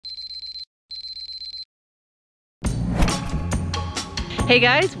Hey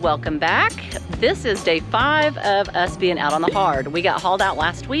guys, welcome back. This is day 5 of us being out on the hard. We got hauled out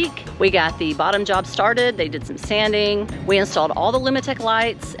last week. We got the bottom job started. They did some sanding. We installed all the Lumitec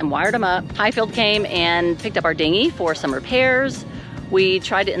lights and wired them up. Highfield came and picked up our dinghy for some repairs. We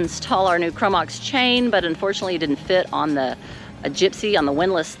tried to install our new Cromox chain, but unfortunately it didn't fit on the Gypsy, on the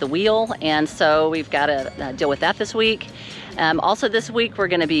windlass, the wheel, and so we've got to deal with that this week. Also this week we're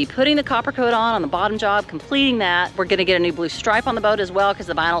going to be putting the Coppercoat on the bottom job, completing that. We're going to get a new blue stripe on the boat as well because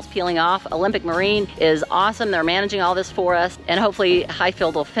the vinyl's peeling off. Olympic Marine is awesome. They're managing all this for us, and hopefully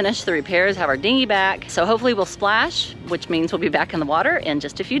Highfield will finish the repairs, have our dinghy back. So hopefully we'll splash, which means we'll be back in the water in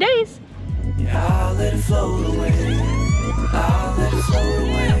just a few days. Yeah, I'll let it float away. I'll let it float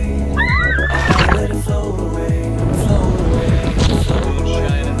away. I'll let it float away. Float away. Float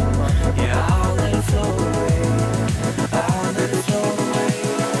away. Yeah, I'll let it float away. I'll let it float away.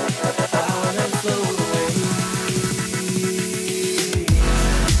 I'll let it float away.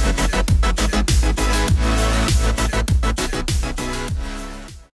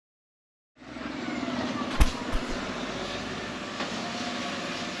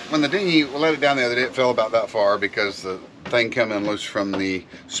 When the dinghy, we let it down the other day, it fell about that far because the thing came in loose from the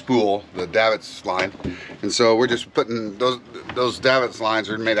spool, the Davit's line. And so we're just putting those Davit's lines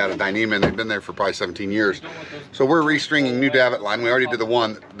are made out of Dyneema, and they've been there for probably 17 years. So we're restringing new Davit line. We already did the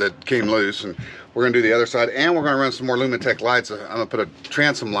one that came loose, and we're gonna do the other side, and we're gonna run some more Lumitec lights. I'm gonna put a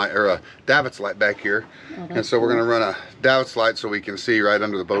transom light or a Davit's light back here. And so we're gonna run a Davit's light so we can see right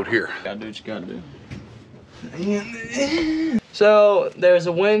under the boat here. Gotta do what you gotta do. So there's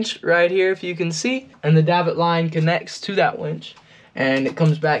a winch right here, if you can see, and the Davit line connects to that winch, and it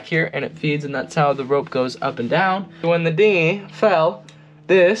comes back here and it feeds, and that's how the rope goes up and down. When the dinghy fell,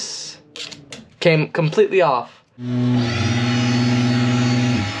 this came completely off.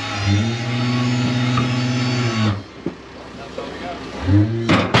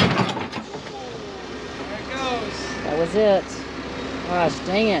 That was it. Gosh,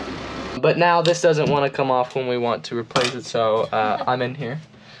 dang it. But now this doesn't want to come off when we want to replace it, so I'm in here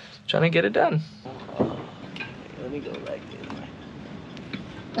trying to get it done. Let me go right there.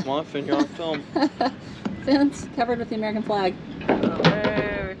 Come on, Finn, you're on film. Fence covered with the American flag.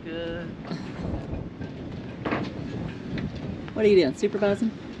 America. What are you doing,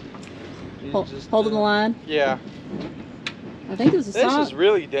 supervising? Holding the line? Yeah. I think there's a song. This is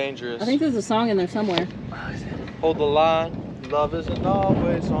really dangerous. I think there's a song in there somewhere. Hold the line. Love isn't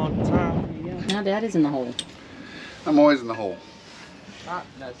always on time. There you go. Now Daddy's in the hole. I'm always in the hole. Not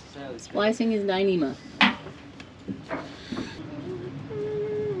necessarily. Splicing is Dyneema.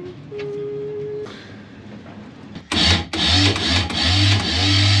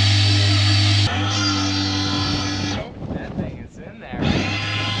 That thing is in there.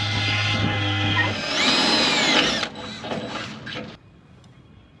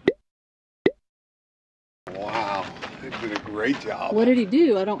 Wow, they did a great job. What did he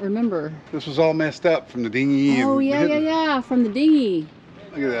do? I don't remember. This was all messed up from the dinghy. Oh, and yeah, from the dinghy.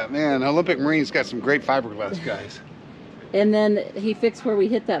 Look at that, man. Olympic Marine's got some great fiberglass guys. And then he fixed where we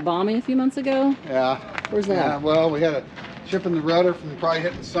hit that bombing a few months ago. Yeah. Where's that? Yeah, well, we had a chip in the rudder from probably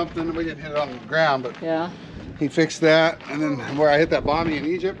hitting something. We didn't hit it on the ground, but Yeah. he fixed that. And then where I hit that bombing in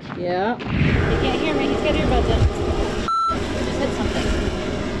Egypt. Yeah. He can't hear me. He's got earbuds in. Just hit something.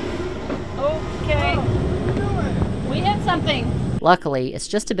 Okay. We hit something. Luckily, it's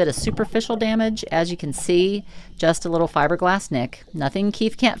just a bit of superficial damage. As you can see, just a little fiberglass nick. Nothing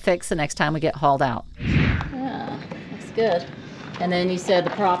Keith can't fix the next time we get hauled out. Yeah, looks good. And then you said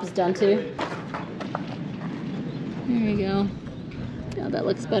the prop is done too? There you go. Yeah, that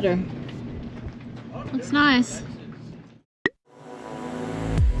looks better. Looks nice.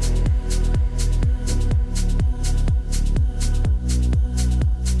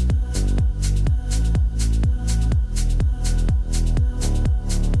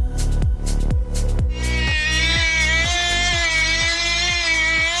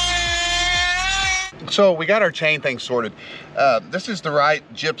 So we got our chain thing sorted. This is the right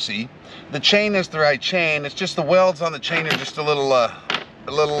Gypsy. The chain is the right chain. It's just the welds on the chain are just a little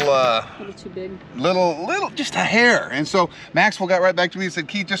too big. Little, just a hair. And so Maxwell got right back to me and said,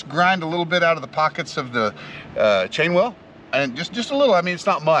 Keith, just grind a little bit out of the pockets of the chain well, and just a little. I mean, it's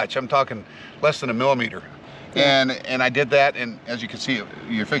not much. I'm talking less than a millimeter. And I did that, and as you can see,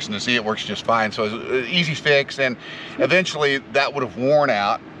 you're fixing to see, it works just fine. So it was an easy fix, and eventually that would have worn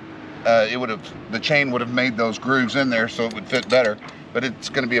out. The chain would have made those grooves in there so it would fit better, but it's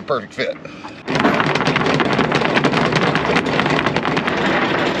going to be a perfect fit.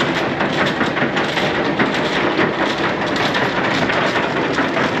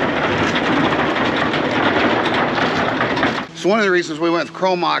 So one of the reasons we went with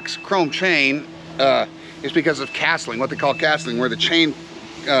Cromox chrome chain is because of castling, what they call castling, where the chain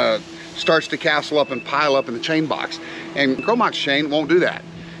starts to castle up and pile up in the chain box. And Cromox chain won't do that.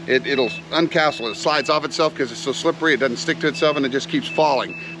 It'll uncastle, it slides off itself because it's so slippery, it doesn't stick to itself, and it just keeps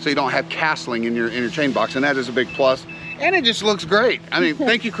falling. So you don't have castling in your chain box, and that is a big plus. And it just looks great. I mean,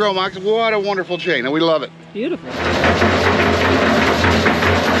 thank you, Cromox. What a wonderful chain, and we love it. Beautiful.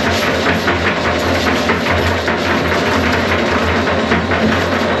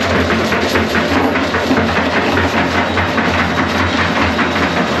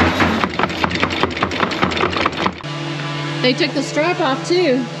 They took the strap off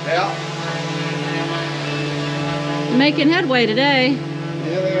too. Yeah. Making headway today.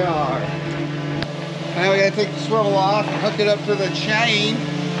 Here they are. Now we gotta take the swivel off and hook it up to the chain.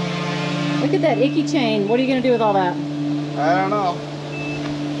 Look at that icky chain. What are you gonna do with all that? I don't know.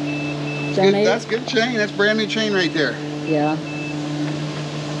 Donate? That's good chain. That's brand new chain right there. Yeah.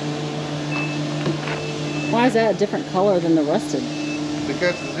 Why is that a different color than the rusted?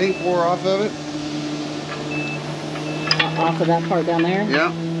 Because the zinc wore off of it. Off of that part down there?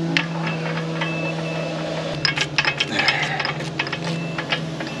 Yeah.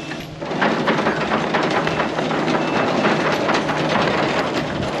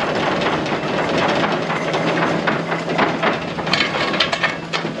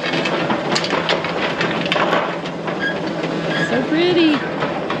 So pretty.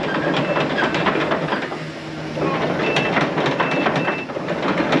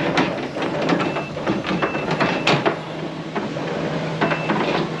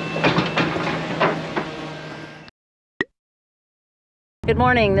 Good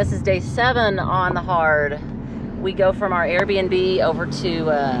morning, this is day 7 on the hard. We go from our Airbnb over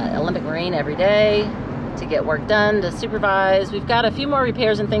to Olympic Marine every day to get work done, to supervise. We've got a few more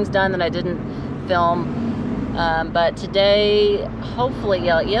repairs and things done that I didn't film, but today, hopefully,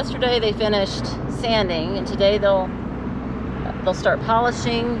 yesterday they finished sanding, and today they'll start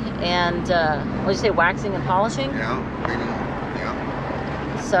polishing and, what did you say, waxing and polishing? Yeah.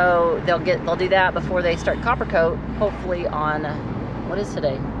 So they'll do that before they start Coppercoat, hopefully on, what is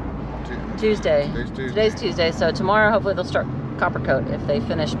today? Tuesday. Today's Tuesday, so tomorrow hopefully they'll start Coppercoat if they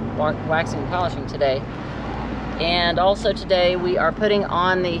finish waxing and polishing today. And also today we are putting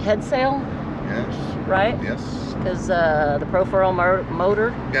on the head sail. Yes. Right? Yes. Because the Profurl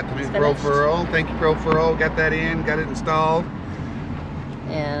motor. Got the new Profurl. Thank you, Profurl. Got that in, got it installed.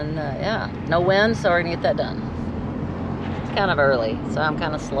 And yeah, no wind, so we're gonna get that done. It's kind of early, so I'm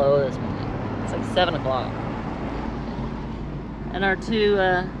kind of slow this morning. It's like 7 o'clock. And our two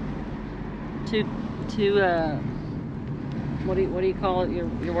what do you call it,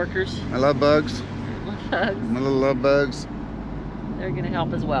 your workers? I love bugs. Bugs. My little love bugs. They're gonna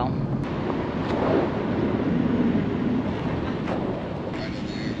help as well.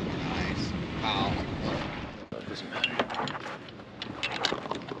 Nice. Wow. Doesn't matter.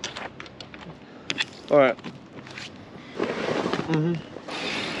 All right.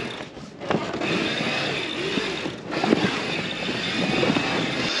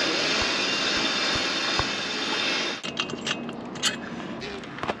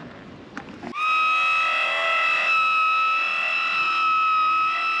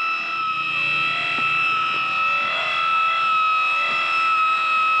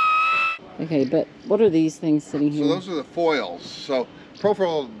 Okay, but what are these things sitting here? So those are the foils. So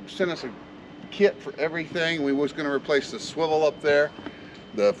Profurl sent us a kit for everything. We was going to replace the swivel up there,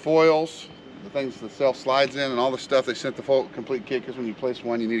 the foils, the things the self slides in, and all the stuff. They sent the full complete kit because when you place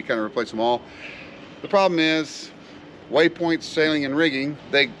one, you need to kind of replace them all. The problem is Waypoint Sailing and Rigging.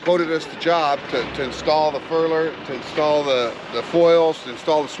 They quoted us the job to install the furler, to install the foils, to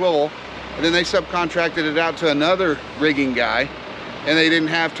install the swivel, and then they subcontracted it out to another rigging guy. And they didn't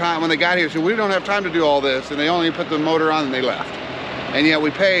have time. When they got here, they said, we don't have time to do all this. And they only put the motor on and they left. And yet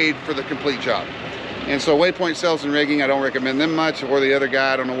we paid for the complete job. And so Waypoint Sales and Rigging, I don't recommend them much, or the other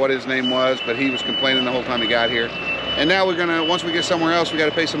guy, I don't know what his name was, but he was complaining the whole time he got here. And now we're gonna, once we get somewhere else, we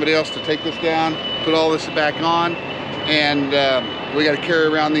gotta pay somebody else to take this down, put all this back on, and we gotta carry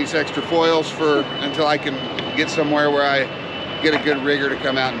around these extra foils until I can get somewhere where I get a good rigger to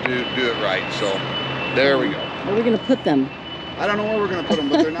come out and do it right. So there we go. Where are we gonna put them? I don't know where we're going to put them,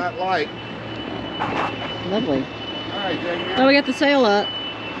 but they're not light. Lovely. All right, Jay. Oh, we got the sail up.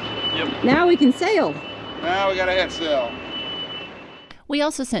 Yep. Now we can sail. Now we got a head sail. We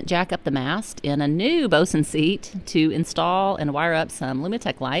also sent Jack up the mast in a new bosun seat to install and wire up some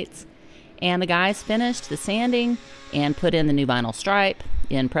Lumitec lights. And the guys finished the sanding and put in the new vinyl stripe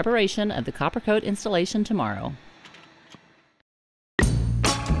in preparation of the Coppercoat installation tomorrow.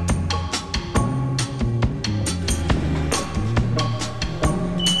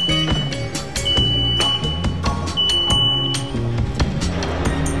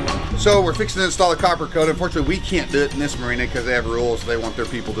 So we're fixing to install the Coppercoat. Unfortunately, we can't do it in this marina because they have rules. They want their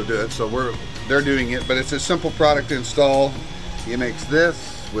people to do it. So they're doing it, but it's a simple product to install. You mix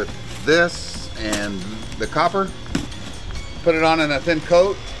this with this and the copper. Put it on in a thin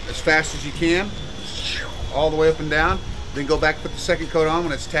coat as fast as you can, all the way up and down. Then go back, put the second coat on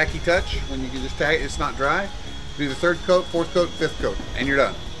when it's tacky touch. When you can just tack it, it's not dry. Do the third coat, fourth coat, fifth coat, and you're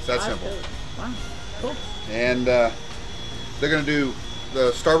done. It's that simple. Wow, cool. And they're gonna do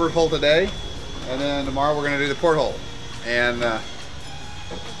the starboard hull today, and then tomorrow we're gonna do the port hull, and it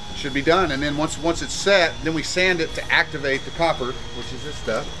should be done. And then once it's set, then we sand it to activate the copper, which is this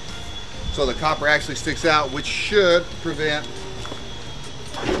stuff. So the copper actually sticks out, which should prevent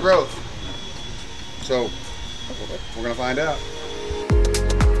growth. So we're gonna find out.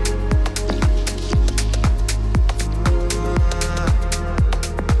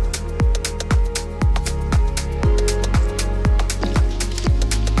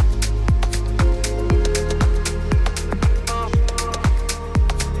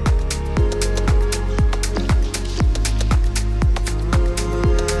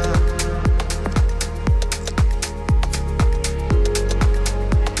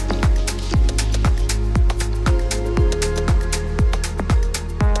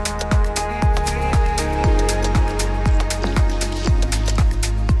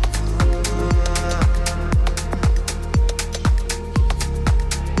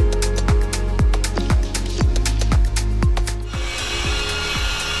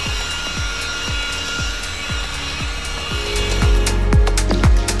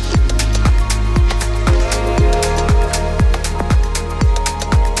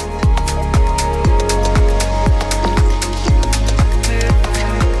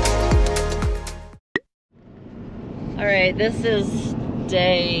 This is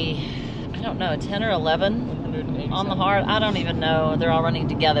day, I don't know, 10 or 11 on the hard. I don't even know. They're all running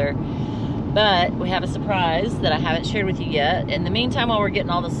together. But we have a surprise that I haven't shared with you yet. In the meantime, while we're getting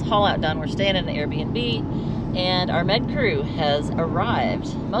all this haul out done, we're staying in an Airbnb, and our med crew has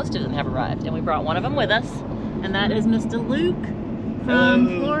arrived. Most of them have arrived, and we brought one of them with us, and that is Mr. Luke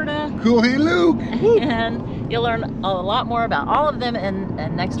from Florida. Cool, hey Luke. And you'll learn a lot more about all of them in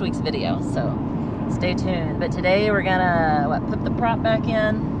next week's video. So stay tuned. But today we're gonna put the prop back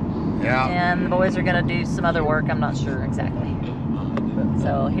in. Yeah. And the boys are gonna do some other work. I'm not sure exactly.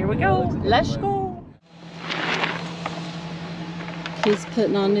 So here we go. Let's go. He's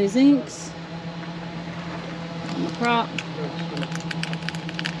putting on new zincs on the prop.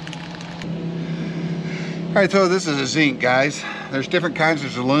 All right, so this is a zinc, guys. There's different kinds.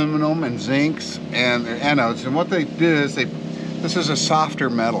 There's aluminum and zincs and anodes. And what they do is this is a softer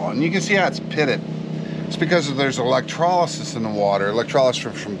metal, and you can see how it's pitted. It's because there's electrolysis in the water.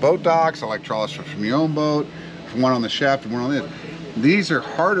 Electrolysis from boat docks, electrolysis from your own boat, from one on the shaft and one on this. These are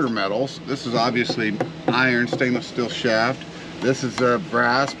harder metals. This is obviously iron, stainless steel shaft. This is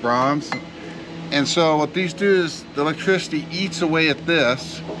brass, bronze. And so what these do is the electricity eats away at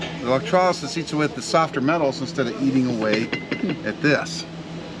this. The electrolysis eats away at the softer metals instead of eating away at this.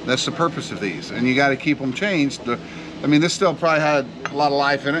 That's the purpose of these. And you got to keep them changed. I mean, this still probably had a lot of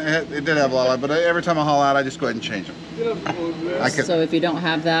life in it. It did have a lot of life, but every time I haul out, I just go ahead and change them. So if you don't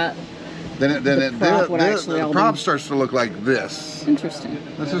have that, then the prop starts to look like this. Interesting.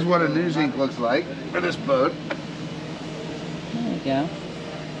 This is what a new zinc looks like for this boat. There you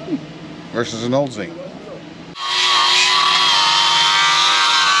go. Versus an old zinc.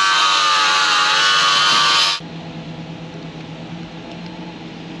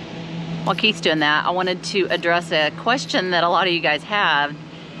 While Keith's doing that, I wanted to address a question that a lot of you guys have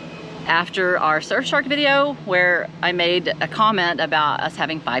after our Surfshark video, where I made a comment about us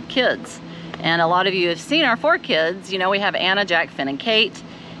having 5 kids. And a lot of you have seen our 4 kids. You know, we have Anna, Jack, Finn, and Kate.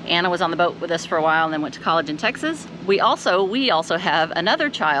 Anna was on the boat with us for a while and then went to college in Texas. We also have another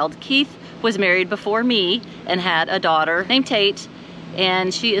child. Keith was married before me and had a daughter named Tate,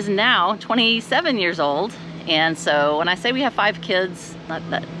 and she is now 27 years old. And so when I say we have 5 kids,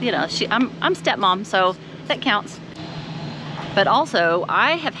 you know, I'm stepmom, so that counts. But also,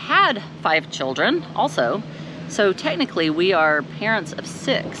 I have had 5 children also. So technically we are parents of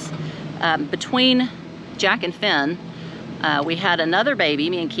 6. Between Jack and Finn, we had another baby,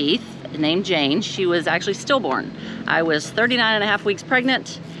 me and Keith, named Jane. She was actually stillborn. I was 39.5 weeks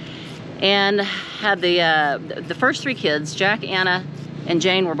pregnant and had the first 3 kids. Jack, Anna, and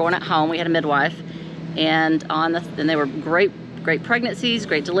Jane were born at home. We had a midwife. And they were great pregnancies,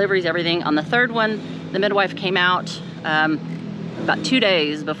 great deliveries, everything. On the 3rd one, the midwife came out about 2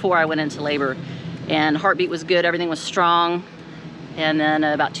 days before I went into labor, and heartbeat was good, everything was strong. And then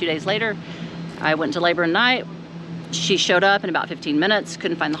about 2 days later, I went into labor at night, She showed up in about 15 minutes,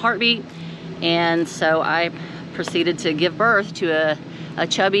 couldn't find the heartbeat, and so I proceeded to give birth to a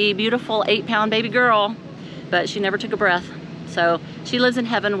chubby, beautiful 8-pound baby girl, but she never took a breath. So she lives in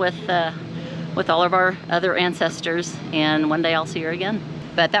heaven with all of our other ancestors, and one day I'll see her again.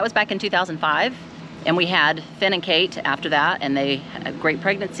 But that was back in 2005, and we had Finn and Kate after that, and they had a great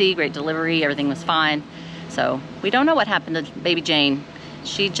pregnancy, great delivery, everything was fine. So we don't know what happened to baby Jane.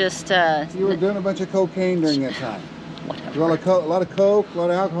 She just... You were doing a bunch of cocaine during that time. Whatever. A lot of coke, a lot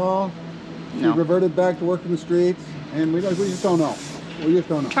of alcohol. No. You reverted back to working the streets, and we just don't know. We just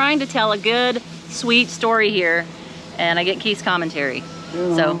don't know. Trying to tell a good, sweet story here, and I get Keith's commentary.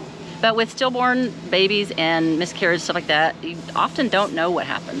 So, but with stillborn babies and miscarriage, stuff like that, you often don't know what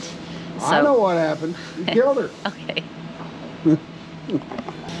happened. So, I know what happened. You killed her. Okay.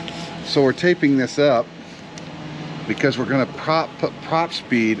 So we're taping this up because we're going to put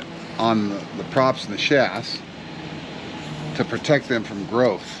Propspeed on the props and the shafts to protect them from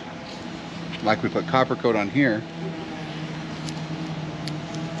growth. Like we put Coppercoat on here.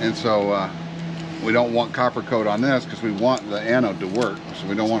 And so we don't want Coppercoat on this because we want the anode to work. So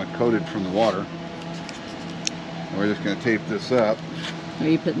we don't want it coated from the water. And we're just going to tape this up. Are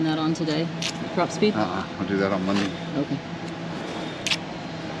you putting that on today? Propspeed? We'll do that on Monday. Okay.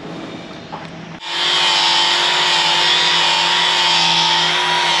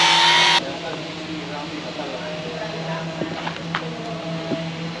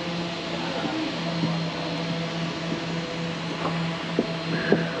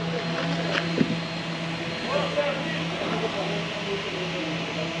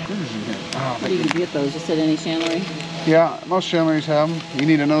 Where do you get those? Just at any chandlery? Yeah, most chandleries have them. You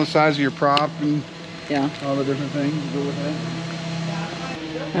need to know the size of your prop and Yeah. all the different things that go with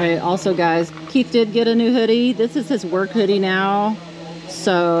that. All right, also guys, Keith did get a new hoodie. This is his work hoodie now,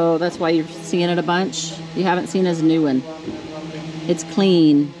 so that's why you're seeing it a bunch. You haven't seen his new one. It's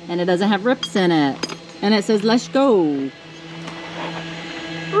clean, and it doesn't have rips in it. And it says, let's go.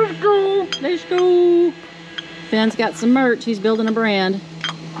 Let's go, let's go. Finn's got some merch, he's building a brand.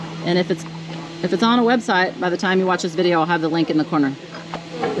 And if it's on a website, by the time you watch this video, I'll have the link in the corner.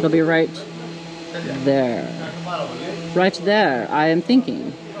 It'll be right there. Right there, I am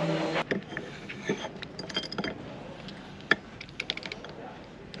thinking.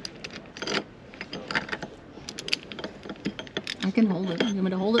 I can hold it. You want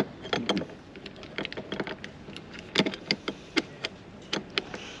me to hold it?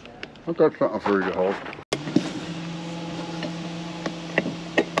 I thought something for you to hold.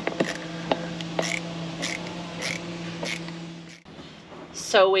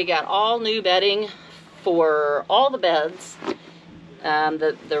 So we got all new bedding for all the beds.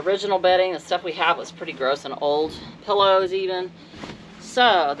 The original bedding, the stuff we have was pretty gross and old. Pillows even.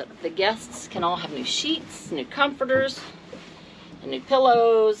 So the guests can all have new sheets, new comforters, and new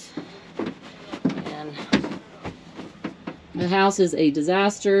pillows. And the house is a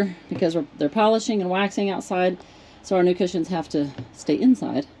disaster because they're polishing and waxing outside. So our new cushions have to stay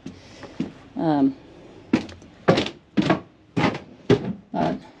inside.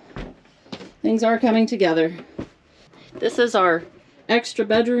 But things are coming together. This is our extra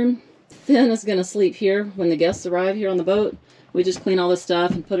bedroom. Finn is going to sleep here when the guests arrive here on the boat. We just clean all this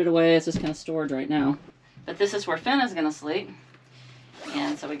stuff and put it away. It's just kind of storage right now. But this is where Finn is going to sleep.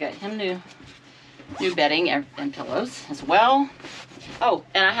 And so we got him new bedding and pillows as well. Oh,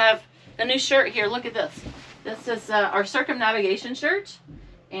 and I have a new shirt here. Look at this. This is our circumnavigation shirt.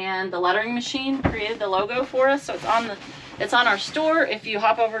 And the lettering machine created the logo for us. So it's on our store. If you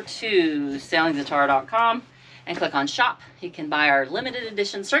hop over to sailingzatara.com and click on shop, you can buy our limited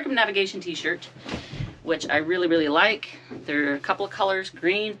edition circumnavigation t-shirt, which I really, really like. There are a couple of colors,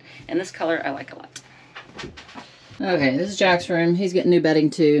 green, and this color I like a lot. Okay, this is Jack's room. He's getting new bedding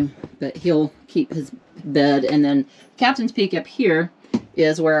too, but he'll keep his bed. And then Captain's Peak up here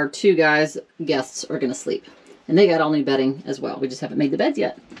is where our two guests are gonna sleep. And they got all new bedding as well. We just haven't made the beds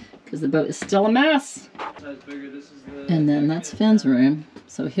yet because the boat is still a mess. And then that's Finn's room.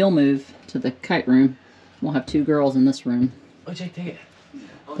 So he'll move to the kite room. We'll have two girls in this room. Oh, Jake, take it.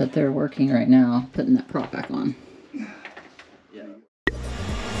 But they're working right now, putting that prop back on. Yeah.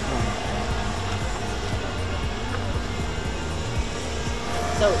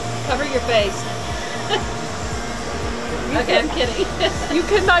 So cover your face. Okay, I'm kidding. You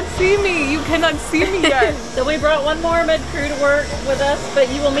cannot see me. You cannot see me yet. So we brought one more med crew to work with us,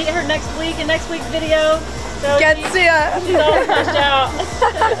 but you will meet her next week in next week's video. So See ya. she's all fleshed out.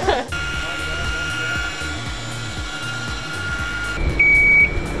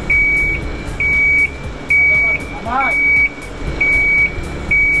 Come on.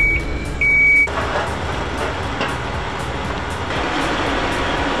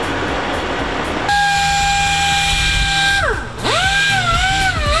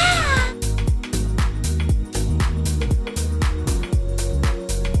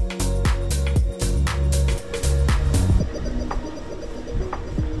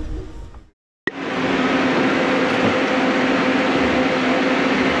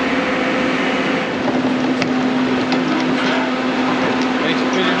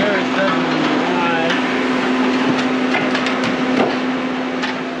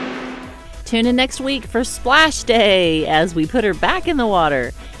 Tune in next week for Splash Day as we put her back in the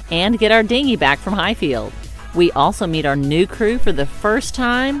water and get our dinghy back from Highfield. We also meet our new crew for the first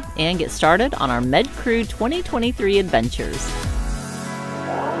time and get started on our Med Crew 2023 adventures.